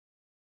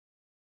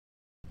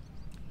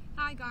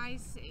Hi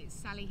guys, it's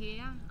Sally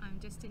here. I'm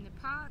just in the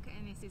park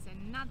and this is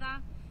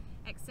another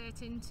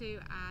excerpt into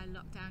our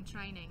lockdown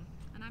training,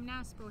 and I'm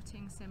now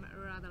sporting some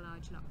rather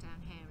large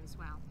lockdown hair as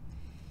well.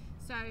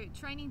 So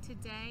training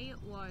today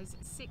was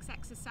 6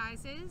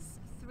 exercises,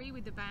 3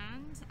 with the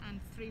band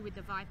and 3 with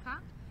the ViPR.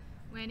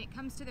 When it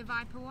comes to the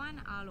ViPR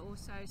one, I'll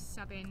also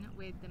sub in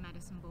with the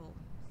medicine ball.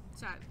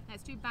 So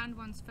let's do band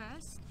ones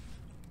first.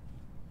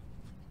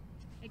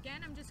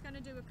 Again, I'm just going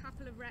to do a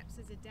couple of reps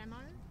as a demo.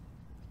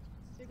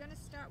 So you're going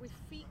to start with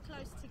feet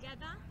close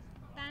together,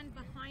 band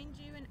behind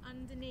you and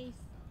underneath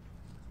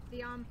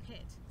the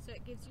armpit, so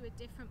it gives you a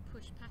different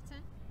push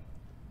pattern.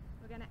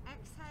 We're going to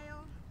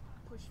exhale,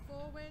 push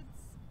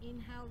forwards,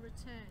 inhale,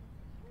 return.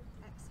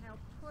 Exhale,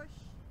 push,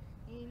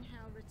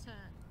 inhale,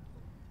 return.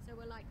 So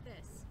we're like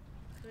this.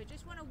 So I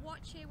just want to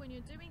watch here when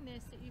you're doing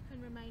this that you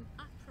can remain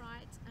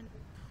upright and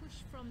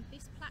push from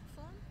this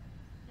platform,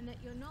 and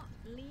that you're not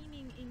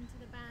leaning into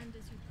the band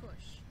as you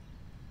push.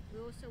 We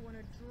also want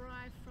to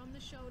drive from the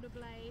shoulder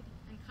blade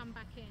and come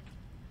back in.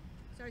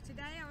 So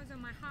today I was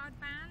on my hard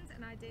band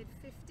and I did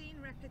 15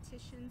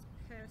 repetitions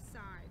per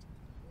side.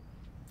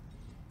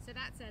 So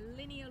that's a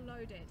linear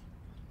loaded.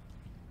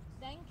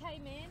 Then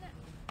came in,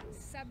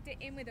 subbed it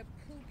in with a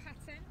pull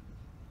pattern.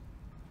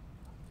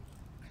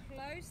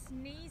 Close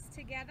knees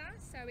together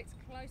so it's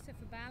closer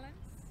for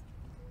balance.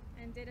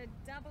 And did a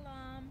double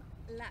arm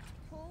lat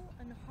pull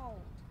and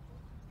hold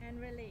and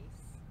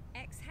release.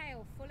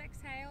 Exhale, full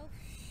exhale.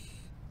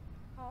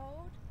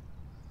 Hold,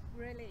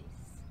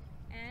 release,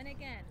 and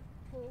again,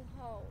 pull,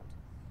 hold.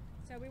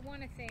 So we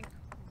want to think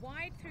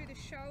wide through the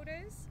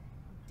shoulders,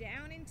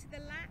 down into the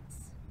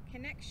lats,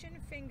 connection,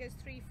 fingers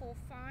 3, 4,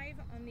 5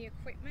 on the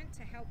equipment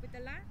to help with the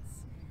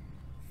lats,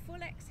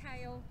 full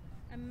exhale,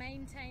 and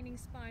maintaining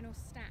spinal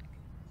stack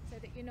so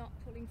that you're not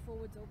pulling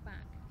forwards or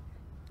back.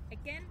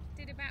 Again,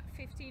 did about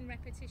 15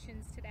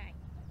 repetitions today.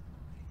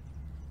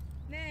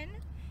 Then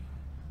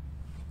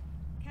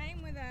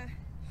came with a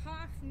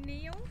half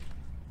kneel,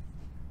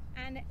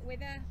 and with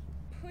a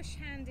push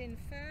hand in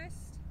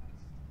first,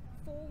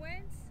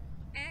 forwards,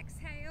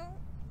 exhale,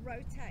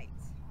 rotate,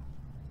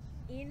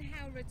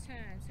 inhale,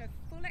 return. So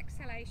full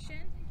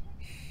exhalation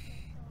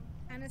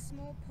and a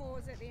small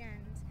pause at the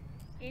end.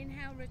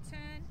 Inhale,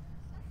 return,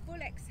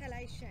 full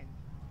exhalation.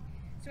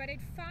 So I did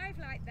 5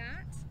 like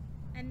that,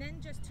 and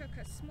then just took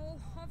a small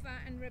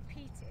hover and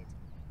repeated.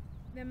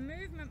 The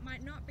movement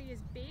might not be as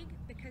big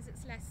because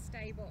it's less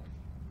stable.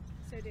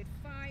 So did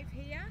 5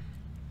 here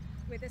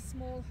with a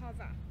small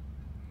hover.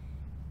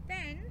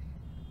 Then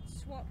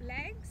swap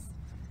legs,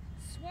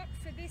 swap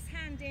for this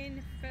hand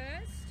in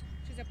first,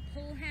 which is a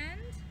pull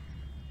hand,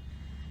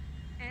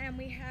 and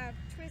we have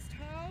twist,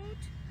 hold,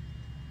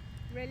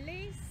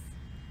 release,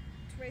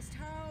 twist,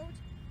 hold,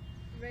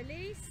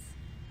 release,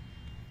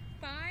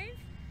 5,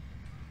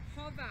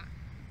 hover,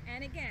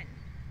 and again.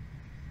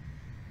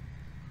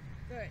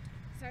 Good.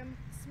 So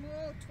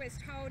small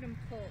twist, hold and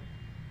pull.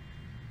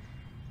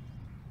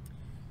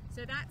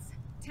 So that's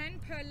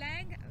 10 per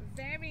leg,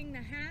 varying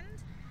the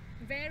hand,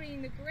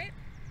 varying the grip,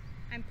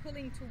 and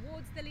pulling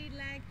towards the lead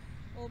leg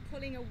or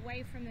pulling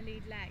away from the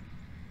lead leg.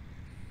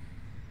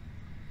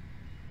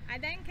 I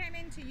then came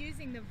into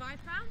using the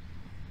ViPR.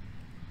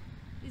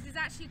 This is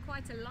actually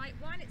quite a light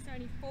one, it's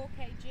only 4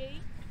 kg.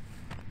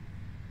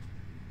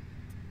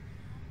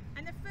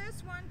 And the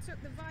first one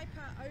took the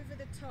ViPR over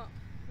the top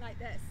like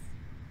this.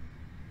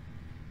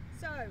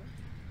 So,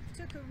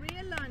 took a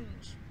rear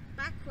lunge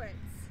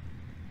backwards,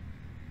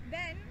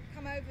 then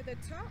come over the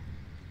top,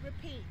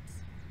 repeat.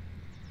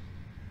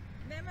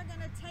 Then we're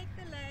going to take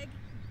the leg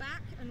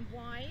back and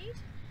wide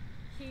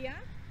here,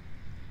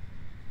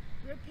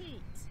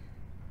 repeat.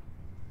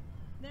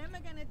 Then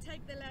we're going to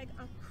take the leg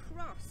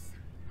across,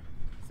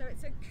 so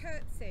it's a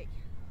curtsy,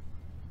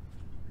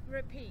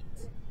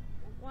 repeat.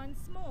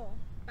 Once more,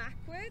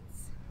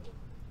 backwards,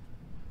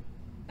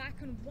 back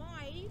and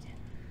wide,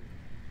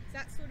 so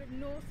that's sort of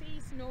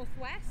northeast,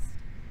 northwest,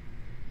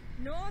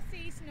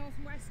 northeast,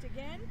 northwest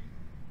again,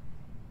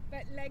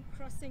 but leg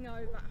crossing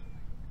over.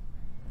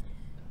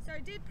 So I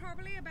did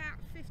probably about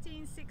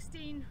 15,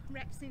 16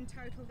 reps in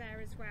total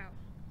there as well.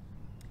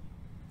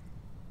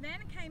 Then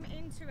came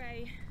into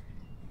a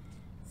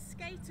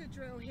skater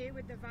drill here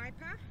with the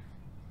ViPR.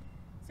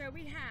 So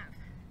we have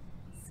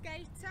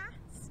skater,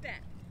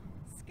 step,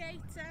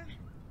 skater,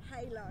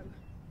 halo,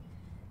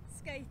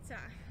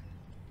 skater,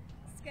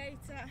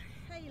 skater,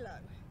 halo,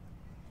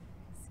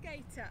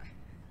 skater,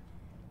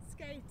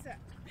 skater,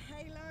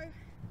 halo.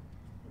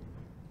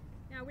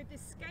 Now with the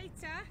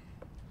skater,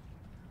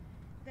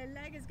 the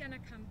leg is going to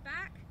come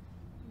back,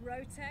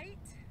 rotate.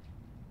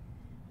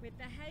 With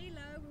the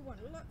halo, we want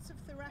lots of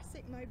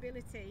thoracic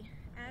mobility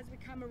as we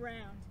come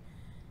around.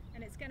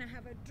 And it's going to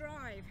have a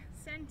drive,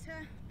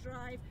 center,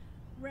 drive,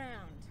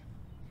 round.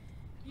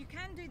 You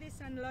can do this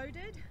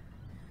unloaded,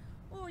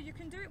 or you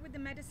can do it with the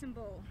medicine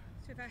ball.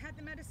 So if I had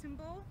the medicine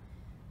ball,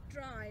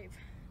 drive,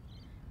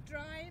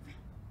 drive,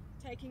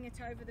 taking it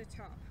over the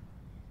top.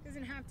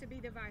 Doesn't have to be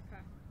the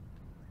ViPR.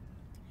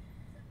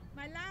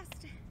 My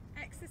last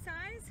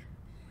exercise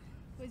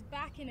was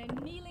back in a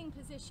kneeling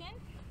position.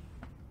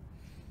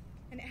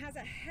 and it has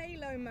a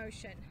halo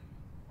motion.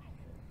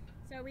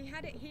 So we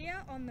had it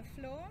here on the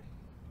floor.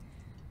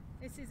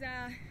 This is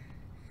our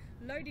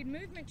loaded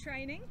movement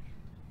training.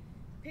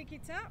 Pick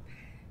it up,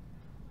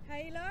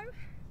 halo,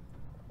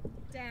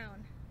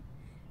 down.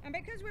 And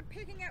because we're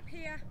picking up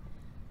here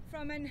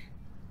from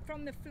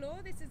the floor,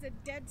 this is a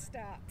dead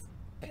start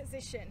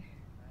position.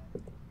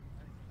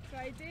 So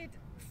I did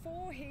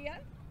 4 here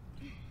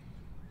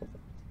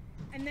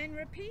and then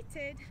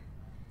repeated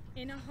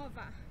in a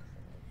hover.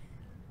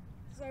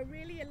 So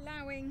really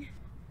allowing,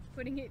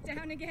 putting it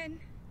down again,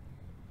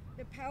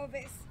 the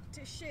pelvis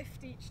to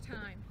shift each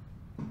time.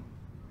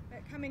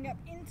 But coming up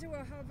into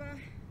a hover,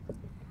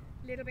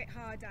 a little bit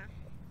harder.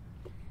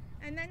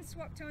 And then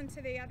swapped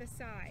onto the other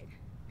side.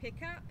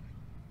 Pick up,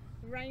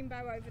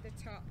 rainbow over the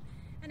top.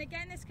 And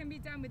again, this can be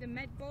done with a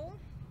med ball.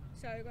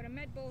 So I've got a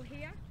med ball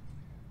here,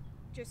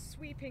 just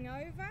sweeping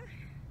over,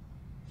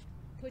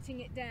 putting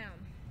it down,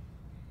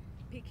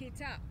 pick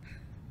it up,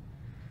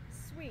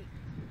 sweep.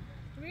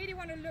 Really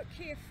want to look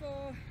here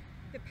for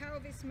the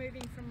pelvis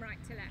moving from right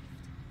to left.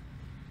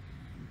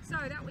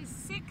 So that was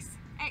 6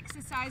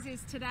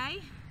 exercises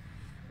today.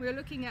 We're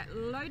looking at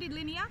loaded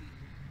linear,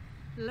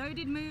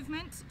 loaded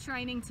movement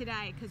training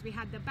today because we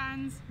had the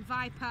bands,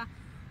 ViPR,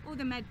 or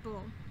the med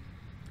ball.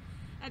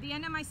 At the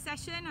end of my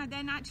session, I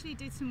then actually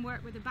did some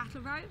work with the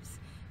battle ropes,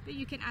 but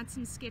you can add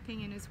some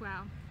skipping in as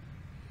well.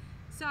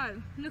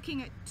 So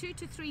looking at 2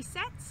 to 3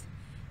 sets,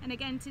 and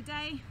again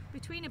today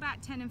between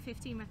about 10 and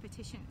 15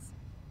 repetitions.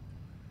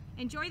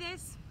 Enjoy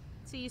this,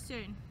 see you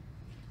soon.